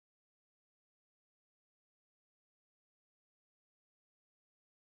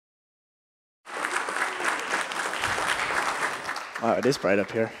Wow, it is bright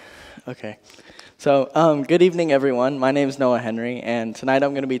up here. Okay. So, good evening, everyone. My name is Noah Henry, and tonight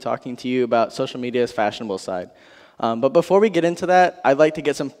I'm going to be talking to you about social media's fashionable side. But before we get into that, I'd like to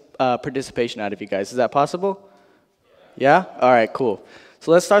get some participation out of you guys. Is that possible? Yeah? All right, cool. So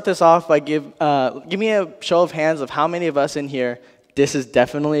let's start this off by give me a show of hands of how many of us in here, this is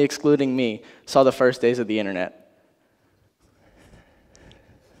definitely excluding me, saw the first days of the internet.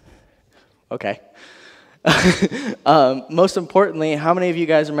 Okay. Most importantly, how many of you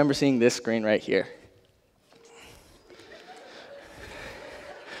guys remember seeing this screen right here?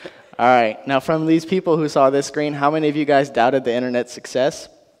 All right, now from these people who saw this screen, how many of you guys doubted the internet's success?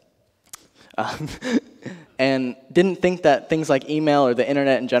 And didn't think that things like email or the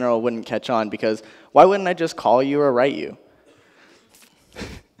internet in general wouldn't catch on, because why wouldn't I just call you or write you?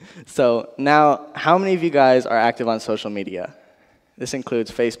 So now, how many of you guys are active on social media? This includes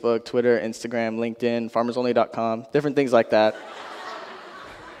Facebook, Twitter, Instagram, LinkedIn, farmersonly.com, different things like that.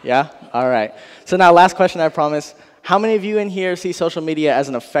 Yeah? All right. So now, last question, I promise. How many of you in here see social media as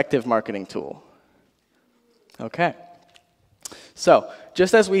an effective marketing tool? Okay. So,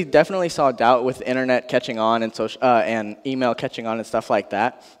 just as we definitely saw doubt with the internet catching on and email catching on and stuff like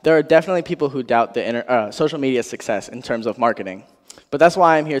that, there are definitely people who doubt the social media's success in terms of marketing. But that's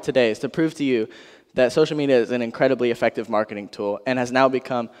why I'm here today, is to prove to you that social media is an incredibly effective marketing tool and has now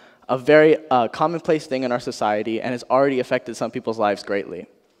become a very commonplace thing in our society and has already affected some people's lives greatly.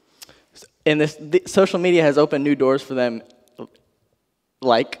 And social media has opened new doors for them,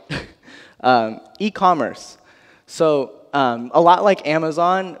 like e-commerce. So a lot like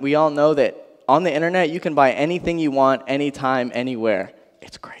Amazon, we all know that on the internet you can buy anything you want, anytime, anywhere.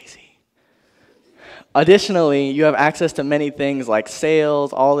 It's crazy. Additionally, you have access to many things like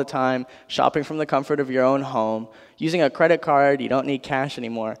sales all the time, shopping from the comfort of your own home, using a credit card, you don't need cash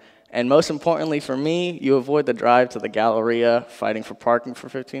anymore. And most importantly for me, you avoid the drive to the Galleria, fighting for parking for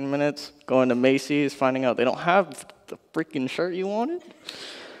 15 minutes, going to Macy's, finding out they don't have the freaking shirt you wanted,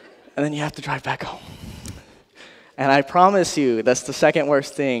 and then you have to drive back home. And I promise you, that's the second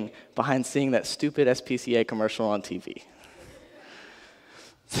worst thing behind seeing that stupid SPCA commercial on TV.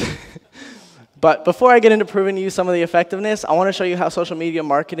 But before I get into proving to you some of the effectiveness, I want to show you how social media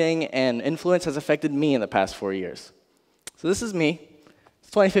marketing and influence has affected me in the past 4 years. So this is me. It's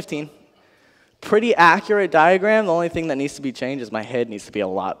 2015. Pretty accurate diagram. The only thing that needs to be changed is my head needs to be a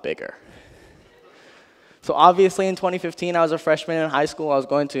lot bigger. So obviously in 2015, I was a freshman in high school. I was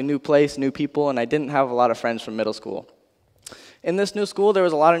going to a new place, new people, and I didn't have a lot of friends from middle school. In this new school, there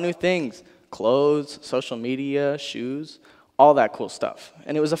was a lot of new things: clothes, social media, shoes, all that cool stuff.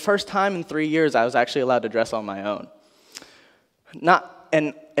 And it was the first time in 3 years I was actually allowed to dress on my own.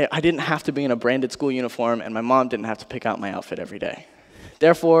 And I didn't have to be in a branded school uniform, and my mom didn't have to pick out my outfit every day.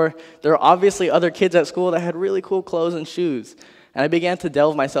 Therefore, there were obviously other kids at school that had really cool clothes and shoes, and I began to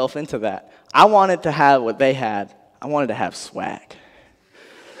delve myself into that. I wanted to have what they had. I wanted to have swag.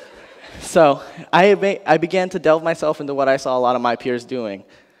 So I began to delve myself into what I saw a lot of my peers doing.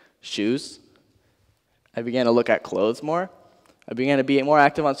 Shoes. I began to look at clothes more. I began to be more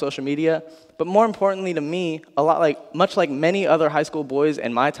active on social media. But more importantly to me, much like many other high school boys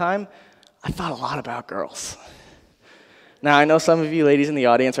in my time, I thought a lot about girls. Now, I know some of you ladies in the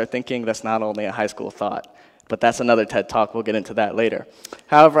audience are thinking that's not only a high school thought, but that's another TED Talk. We'll get into that later.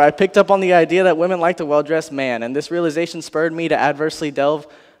 However, I picked up on the idea that women liked a well-dressed man, and this realization spurred me to adversely delve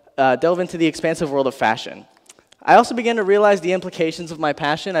into the expansive world of fashion. I also began to realize the implications of my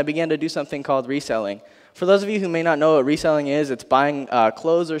passion. I began to do something called reselling. For those of you who may not know what reselling is, it's buying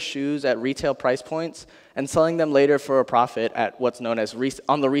clothes or shoes at retail price points and selling them later for a profit at what's known as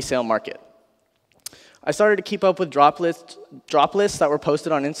on the resale market. I started to keep up with drop lists that were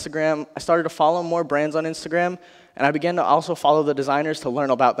posted on Instagram. I started to follow more brands on Instagram, and I began to also follow the designers to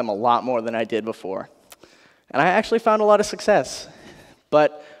learn about them a lot more than I did before. And I actually found a lot of success.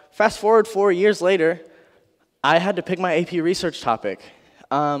 But fast forward 4 years later, I had to pick my AP research topic.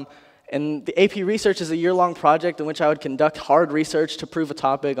 And the AP research is a year-long project in which I would conduct hard research to prove a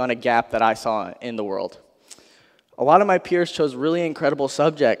topic on a gap that I saw in the world. A lot of my peers chose really incredible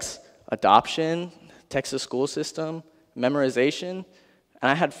subjects: adoption, Texas school system, memorization, and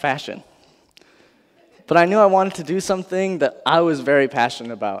I had fashion. But I knew I wanted to do something that I was very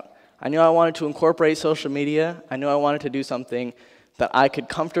passionate about. I knew I wanted to incorporate social media. I knew I wanted to do something that I could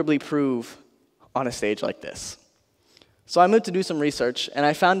comfortably prove on a stage like this. So I moved to do some research, and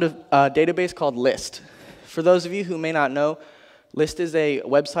I found a database called List. For those of you who may not know, List is a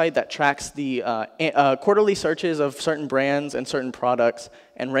website that tracks the quarterly searches of certain brands and certain products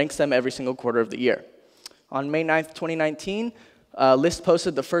and ranks them every single quarter of the year. On May 9th, 2019, List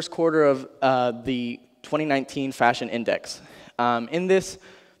posted the first quarter of the 2019 Fashion Index. In this,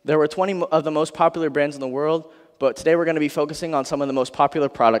 there were 20 of the most popular brands in the world, but today we're going to be focusing on some of the most popular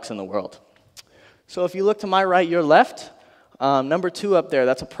products in the world. So if you look to my right, your left, number 2 up there,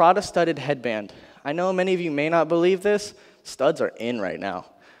 that's a Prada studded headband. I know many of you may not believe this, studs are in right now.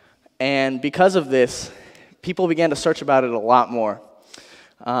 And because of this, people began to search about it a lot more.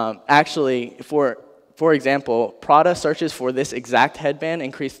 Actually, for example, Prada searches for this exact headband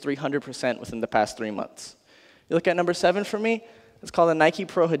increased 300% within the past 3 months. You look at number 7 for me, it's called a Nike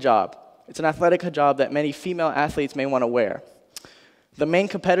Pro hijab. It's an athletic hijab that many female athletes may want to wear. The main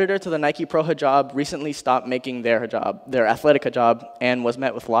competitor to the Nike Pro hijab recently stopped making their athletic hijab, and was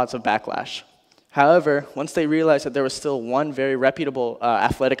met with lots of backlash. However, once they realized that there was still one very reputable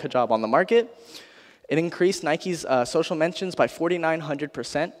athletic hijab on the market, it increased Nike's social mentions by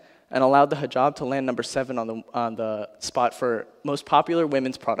 4,900% and allowed the hijab to land number 7 on the spot for most popular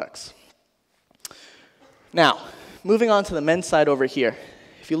women's products. Now, moving on to the men's side over here.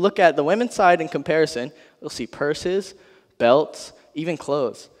 If you look at the women's side in comparison, you'll see purses, belts, even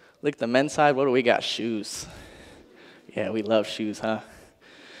clothes. Look at the men's side, what do we got? Shoes. Yeah, we love shoes, huh?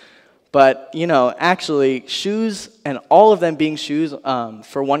 But, you know, actually, shoes, and all of them being shoes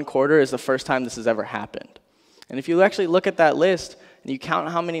for 1 quarter is the first time this has ever happened. And if you actually look at that list, and you count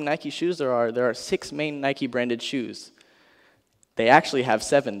how many Nike shoes there are 6 main Nike branded shoes. They actually have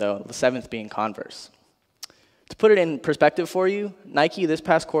 7, though, the 7th being Converse. To put it in perspective for you, Nike this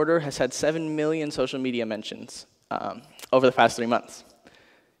past quarter has had 7 million social media mentions over the past 3 months.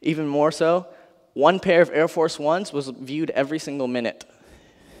 Even more so, 1 pair of Air Force Ones was viewed every single minute.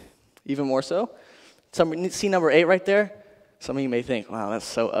 Even more so, see number 8 right there? Some of you may think, wow, that's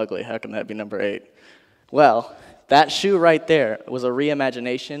so ugly. How can that be number 8? Well, that shoe right there was a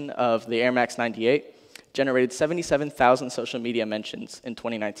reimagination of the Air Max 98, generated 77,000 social media mentions in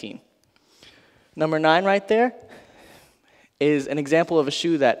 2019. Number 9 right there is an example of a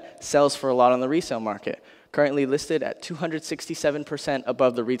shoe that sells for a lot on the resale market, currently listed at 267%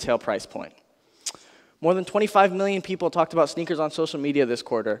 above the retail price point. More than 25 million people talked about sneakers on social media this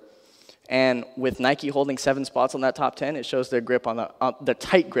quarter, and with Nike holding 7 spots on that top 10, it shows their grip on the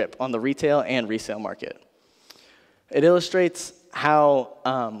tight grip on the retail and resale market. It illustrates how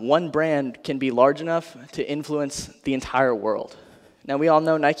one brand can be large enough to influence the entire world. Now, we all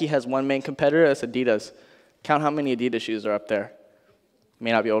know Nike has one main competitor, that's Adidas. Count how many Adidas shoes are up there. You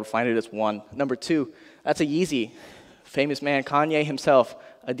may not be able to find it, it's 1. Number 2, that's a Yeezy. Famous man, Kanye himself.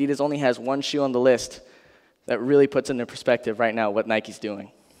 Adidas only has 1 shoe on the list. That really puts into perspective right now what Nike's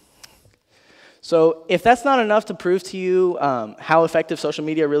doing. So if that's not enough to prove to you how effective social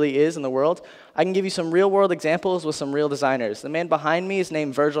media really is in the world, I can give you some real-world examples with some real designers. The man behind me is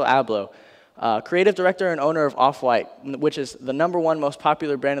named Virgil Abloh, creative director and owner of Off-White, which is the #1 most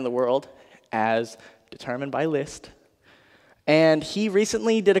popular brand in the world, as determined by Lyst. And he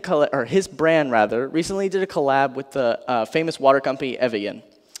recently did his brand recently did a collab with the famous water company Evian.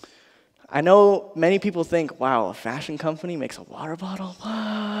 I know many people think, wow, a fashion company makes a water bottle?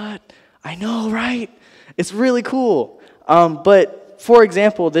 What? I know, right? It's really cool. But for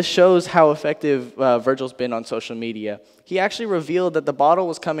example, this shows how effective Virgil's been on social media. He actually revealed that the bottle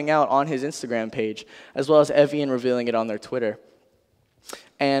was coming out on his Instagram page, as well as Evian revealing it on their Twitter.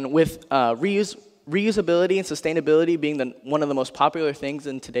 And with reusability and sustainability being one of the most popular things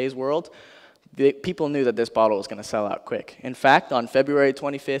in today's world, people knew that this bottle was going to sell out quick. In fact, on February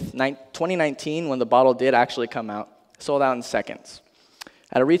 25th, 2019, when the bottle did actually come out, it sold out in seconds.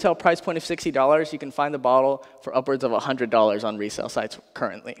 At a retail price point of $60, you can find the bottle for upwards of $100 on resale sites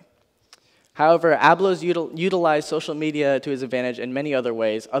currently. However, Abloh's utilized social media to his advantage in many other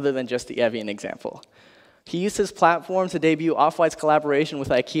ways other than just the Evian example. He used his platform to debut Off-White's collaboration with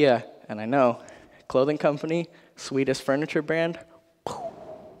IKEA, and I know, clothing company, Swedish furniture brand,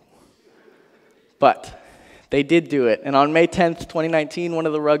 but they did do it. And on May 10th, 2019, one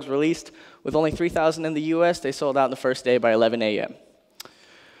of the rugs released. With only 3,000 in the US, they sold out in the first day by 11 a.m.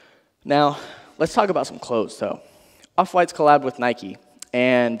 Now, let's talk about some clothes, though. Off-White's collabed with Nike,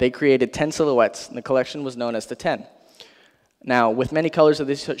 and they created 10 silhouettes, and the collection was known as the 10. Now, with many colors of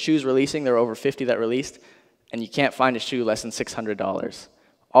these shoes releasing, there were over 50 that released, and you can't find a shoe less than $600.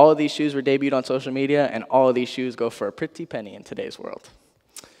 All of these shoes were debuted on social media, and all of these shoes go for a pretty penny in today's world.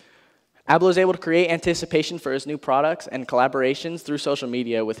 Abloh is able to create anticipation for his new products and collaborations through social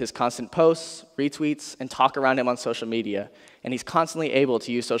media with his constant posts, retweets, and talk around him on social media, and he's constantly able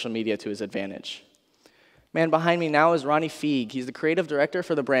to use social media to his advantage. Man behind me now is Ronnie Feig. He's the creative director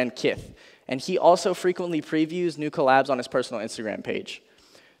for the brand Kith, and he also frequently previews new collabs on his personal Instagram page.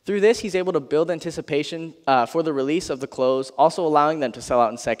 Through this, he's able to build anticipation for the release of the clothes, also allowing them to sell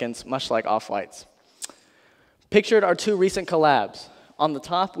out in seconds, much like Off-White's. Pictured are two recent collabs. On the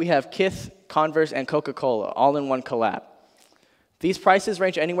top, we have Kith, Converse, and Coca-Cola, all in one collab. These prices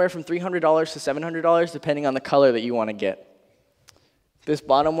range anywhere from $300 to $700, depending on the color that you want to get. This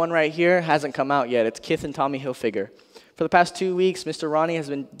bottom one right here hasn't come out yet. It's Kith and Tommy Hilfiger. For the past 2 weeks, Mr. Ronnie has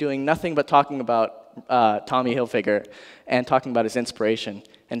been doing nothing but talking about Tommy Hilfiger and talking about his inspiration.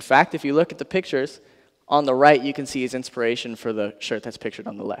 In fact, if you look at the pictures, on the right, you can see his inspiration for the shirt that's pictured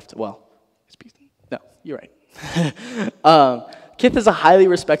on the left. Well, no, you're right. Kith is a highly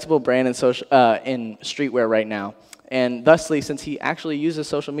respectable brand in streetwear right now. And thusly, since he actually uses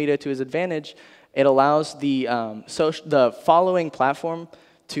social media to his advantage, it allows the following platform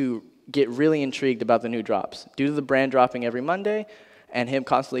to get really intrigued about the new drops. Due to the brand dropping every Monday and him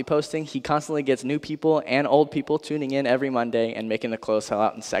constantly posting, he constantly gets new people and old people tuning in every Monday and making the clothes sell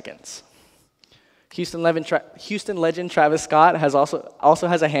out in seconds. Houston legend Travis Scott also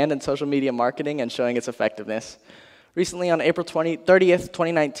has a hand in social media marketing and showing its effectiveness. Recently, on April 30th,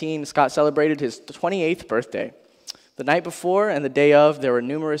 2019, Scott celebrated his 28th birthday. The night before and the day of, there were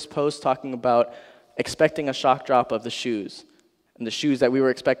numerous posts talking about expecting a shock drop of the shoes. And the shoes that we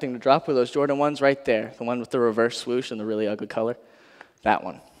were expecting to drop were those Jordan 1s right there, the one with the reverse swoosh and the really ugly color. That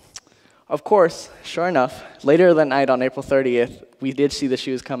one. Of course, sure enough, later that night on April 30th, we did see the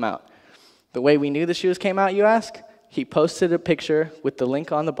shoes come out. The way we knew the shoes came out, you ask? He posted a picture with the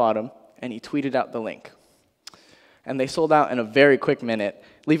link on the bottom, and he tweeted out the link. And they sold out in a very quick minute,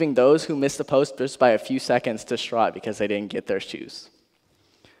 leaving those who missed the post just by a few seconds distraught because they didn't get their shoes.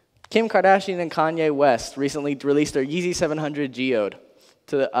 Kim Kardashian and Kanye West recently released their Yeezy 700 Geode.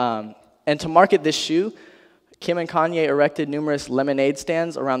 And to market this shoe, Kim and Kanye erected numerous lemonade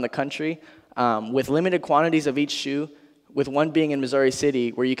stands around the country with limited quantities of each shoe, with one being in Missouri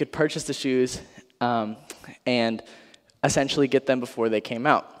City, where you could purchase the shoes and essentially get them before they came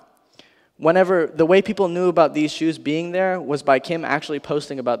out. The way people knew about these shoes being there was by Kim actually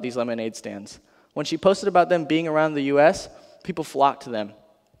posting about these lemonade stands. When she posted about them being around the US, people flocked to them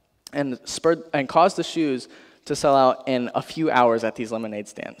and caused the shoes to sell out in a few hours at these lemonade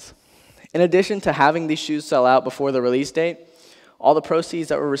stands. In addition to having these shoes sell out before the release date, all the proceeds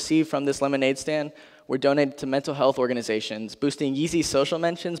that were received from this lemonade stand were donated to mental health organizations, boosting Yeezy's social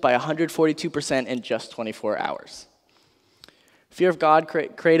mentions by 142% in just 24 hours. Fear of God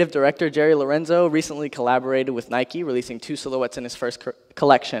creative director Jerry Lorenzo recently collaborated with Nike, releasing 2 silhouettes in his first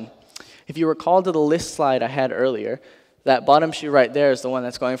collection. If you recall to the list slide I had earlier, that bottom shoe right there is the one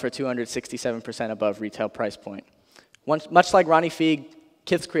that's going for 267% above retail price point. Much like Ronnie Fieg,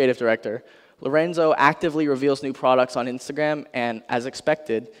 Kith's creative director, Lorenzo actively reveals new products on Instagram, and as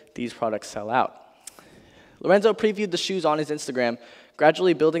expected, these products sell out. Lorenzo previewed the shoes on his Instagram,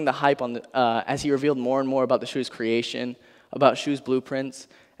 gradually building the hype as he revealed more and more about the shoe's creation, about shoes' blueprints,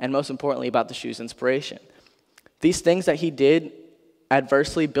 and most importantly, about the shoe's inspiration. These things that he did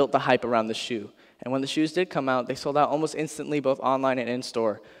adversely built the hype around the shoe, and when the shoes did come out, they sold out almost instantly, both online and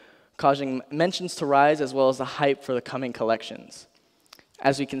in-store, causing mentions to rise as well as the hype for the coming collections.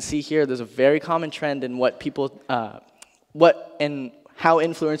 As we can see here, there's a very common trend in how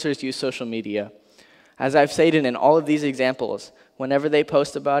influencers use social media. As I've stated in all of these examples, whenever they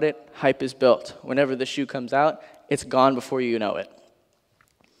post about it, hype is built. Whenever the shoe comes out, it's gone before you know it.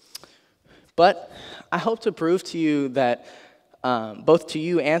 But I hope to prove to you that, both to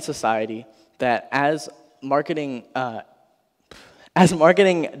you and society, that as marketing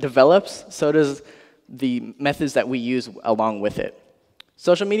develops, so does the methods that we use along with it.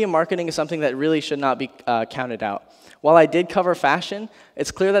 Social media marketing is something that really should not be counted out. While I did cover fashion,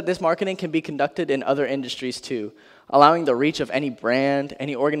 it's clear that this marketing can be conducted in other industries too, allowing the reach of any brand,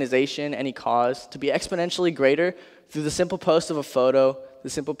 any organization, any cause to be exponentially greater through the simple post of a photo, the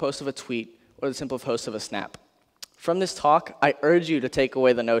simple post of a tweet, or the simple post of a snap. From this talk, I urge you to take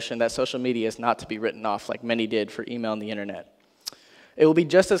away the notion that social media is not to be written off like many did for email and the internet. It will be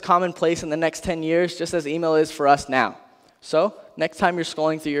just as commonplace in the next 10 years, just as email is for us now. So, next time you're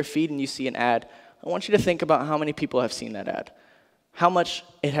scrolling through your feed and you see an ad, I want you to think about how many people have seen that ad, how much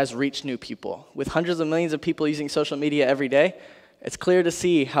it has reached new people. With hundreds of millions of people using social media every day, it's clear to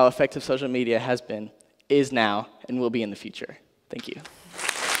see how effective social media has been, is now, and will be in the future. Thank you.